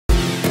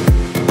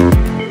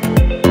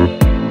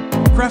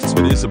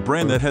Craftsman is a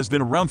brand that has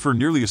been around for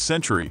nearly a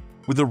century,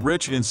 with a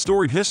rich and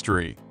storied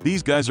history.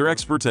 These guys are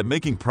experts at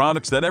making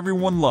products that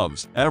everyone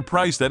loves, at a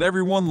price that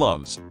everyone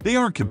loves. They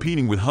aren't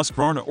competing with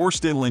Husqvarna or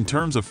Stihl in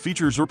terms of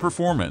features or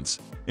performance.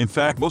 In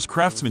fact, most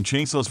Craftsman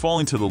chainsaws fall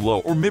into the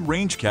low or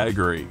mid-range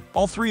category.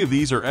 All three of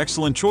these are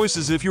excellent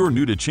choices if you are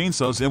new to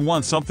chainsaws and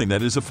want something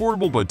that is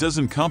affordable but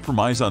doesn't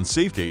compromise on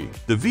safety.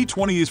 The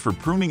V20 is for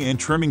pruning and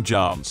trimming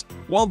jobs,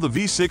 while the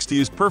V60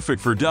 is perfect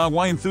for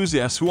DIY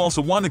enthusiasts who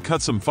also want to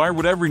cut some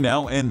firewood every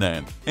now and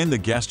then. And the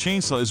gas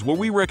chainsaw is what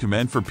we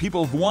recommend for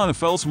people who want to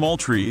fell small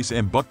trees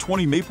and buck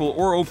 20 maple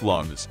or oak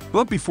logs.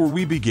 But before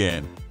we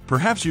begin,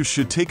 perhaps you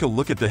should take a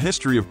look at the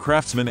history of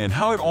Craftsman and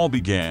how it all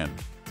began.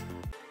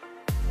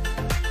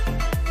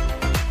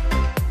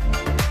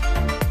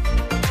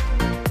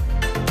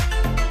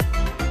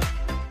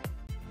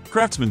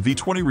 Craftsman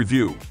V20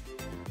 Review.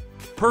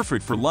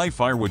 Perfect for light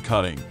firewood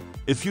cutting.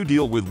 If you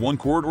deal with one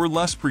cord or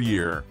less per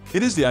year,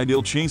 it is the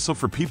ideal chainsaw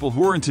for people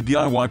who are into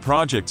DIY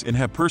projects and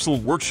have personal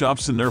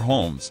workshops in their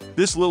homes.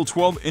 This little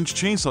 12-inch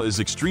chainsaw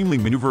is extremely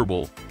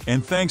maneuverable,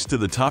 and thanks to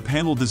the top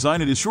handle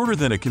design, it is shorter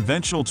than a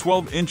conventional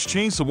 12-inch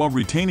chainsaw while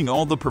retaining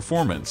all the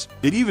performance.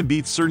 It even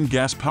beats certain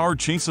gas-powered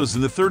chainsaws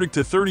in the 30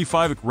 to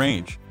 35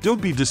 range.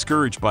 Don't be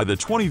discouraged by the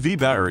 20V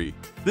battery.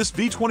 This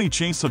V20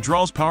 chainsaw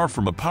draws power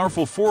from a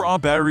powerful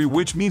 4Ah battery,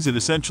 which means it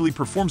essentially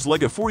performs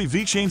like a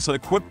 40V chainsaw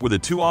equipped with a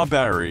 2Ah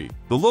battery.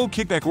 The low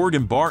kickback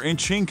organ bar and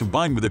chain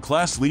combined with a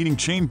class-leading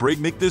chain brake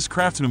make this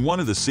Craftsman one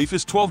of the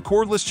safest 12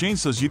 cordless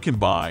chainsaws you can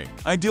buy.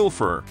 Ideal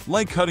for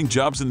light cutting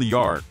jobs in the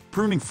yard,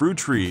 pruning fruit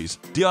trees,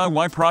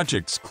 DIY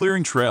projects,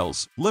 clearing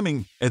trails,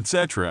 limbing,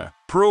 etc.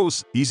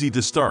 Pros: easy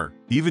to start,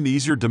 even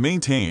easier to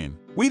maintain.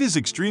 Weight is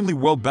extremely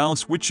well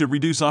balanced, which should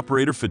reduce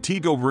operator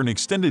fatigue over an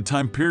extended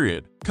time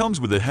period. Comes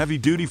with a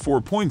heavy-duty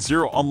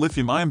 4.0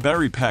 lithium-ion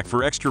battery pack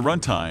for extra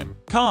runtime.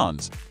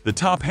 Cons: the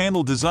top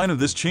handle design of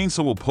this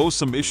chainsaw will pose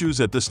some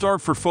issues at the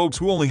start for folks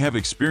who only have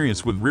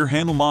experience with rear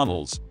handle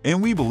models,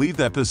 and we believe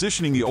that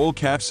positioning the oil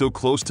cap so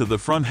close to the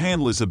front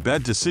handle is a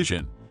bad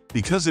decision,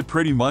 because it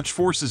pretty much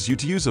forces you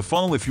to use a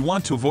funnel if you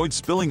want to avoid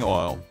spilling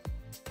oil.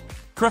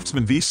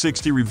 Craftsman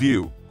V60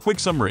 Review. Quick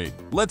summary.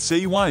 Let's say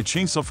you want a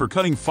chainsaw for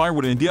cutting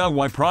firewood in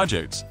DIY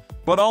projects,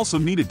 but also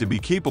need it to be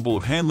capable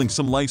of handling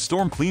some light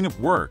storm cleanup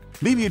work.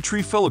 Maybe a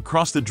tree fell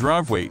across the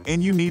driveway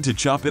and you need to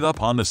chop it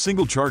up on a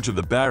single charge of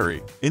the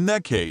battery. In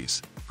that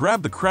case,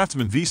 grab the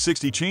Craftsman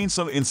V60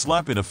 chainsaw and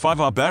slap in a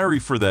 5Ah battery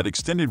for that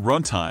extended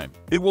runtime.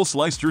 It will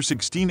slice through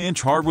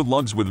 16-inch hardwood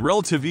logs with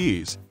relative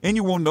ease, and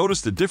you won't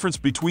notice the difference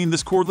between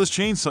this cordless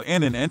chainsaw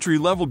and an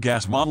entry-level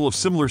gas model of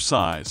similar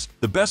size.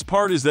 The best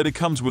part is that it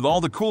comes with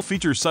all the cool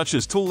features such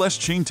as tool-less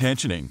chain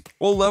tensioning,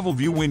 all-level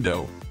view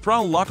window,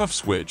 throttle lock-off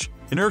switch,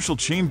 inertial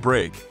chain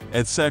brake,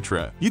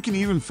 etc. You can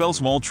even fell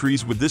small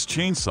trees with this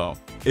chainsaw.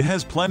 It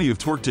has plenty of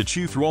torque to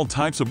chew through all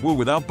types of wood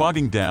without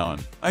bogging down.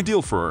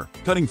 Ideal for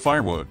cutting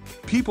firewood,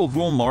 people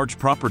who own large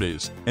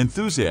properties,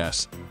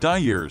 enthusiasts,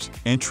 dyers,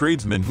 and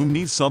tradesmen who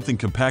need something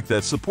compact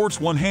that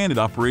supports one-handed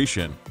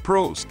operation.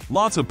 Pros: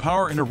 lots of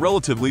power in a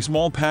relatively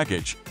small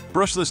package,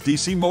 brushless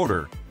DC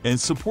motor, and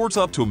supports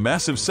up to a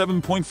massive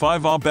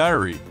 7.5Ah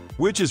battery,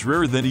 which is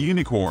rarer than a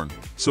unicorn.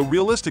 So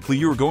realistically,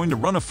 you are going to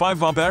run a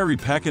 5Ah battery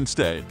pack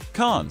instead.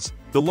 Cons: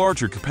 the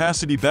larger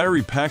capacity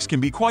battery packs can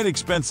be quite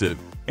expensive,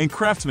 and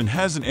Craftsman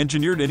hasn't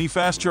engineered any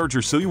fast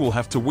charger, so you will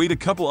have to wait a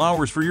couple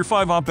hours for your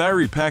 5Ah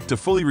battery pack to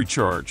fully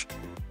recharge.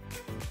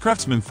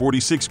 Craftsman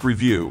 46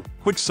 Review.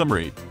 Quick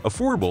summary.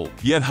 Affordable,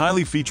 yet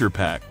highly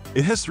feature-packed.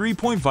 It has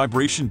 3-point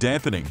vibration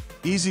dampening,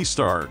 easy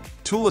start,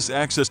 toolless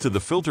access to the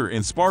filter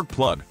and spark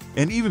plug,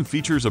 and even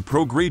features a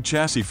pro-grade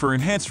chassis for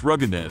enhanced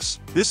ruggedness.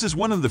 This is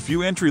one of the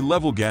few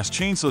entry-level gas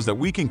chainsaws that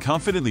we can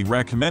confidently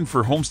recommend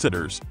for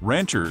homesteaders,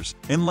 ranchers,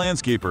 and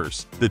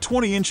landscapers. The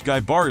 20-inch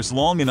guide bar is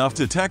long enough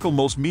to tackle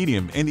most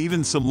medium and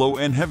even some low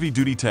and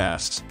heavy-duty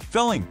tasks.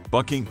 Felling,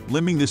 bucking,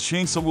 limbing, this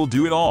chainsaw will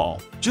do it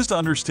all. Just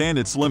understand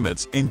its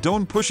limits and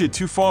don't push it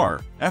too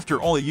far.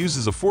 After all, it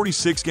uses a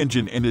 46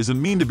 engine and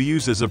isn't meant to be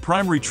used as a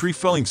primary tree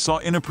felling saw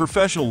in a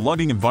professional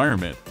logging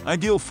environment.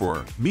 Ideal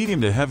for medium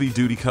to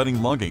heavy-duty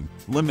cutting, logging,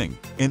 limbing,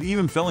 and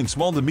even felling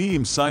small to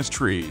medium-sized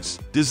trees.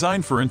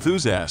 Designed for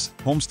enthusiasts,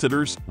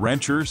 homesteaders,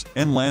 ranchers,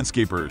 and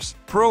landscapers.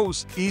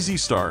 Pros: easy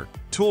start,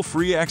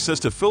 tool-free access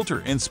to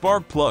filter and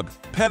spark plug,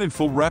 padded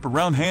full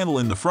wraparound handle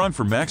in the front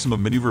for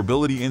maximum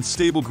maneuverability and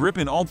stable grip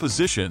in all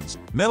positions,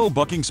 metal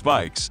bucking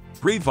spikes,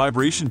 great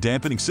vibration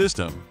dampening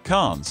system.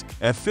 Cons: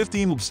 at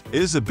 15 lbs,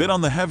 it is a bit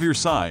on the heavier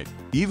side,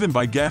 even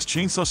by gas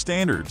chainsaw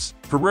standards.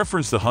 For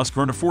reference, the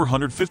Husqvarna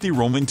 450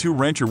 Roman II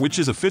Rancher, which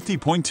is a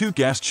 50.2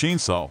 gas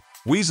chainsaw,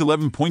 weighs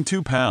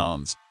 11.2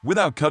 pounds,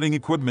 without cutting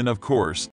equipment of course.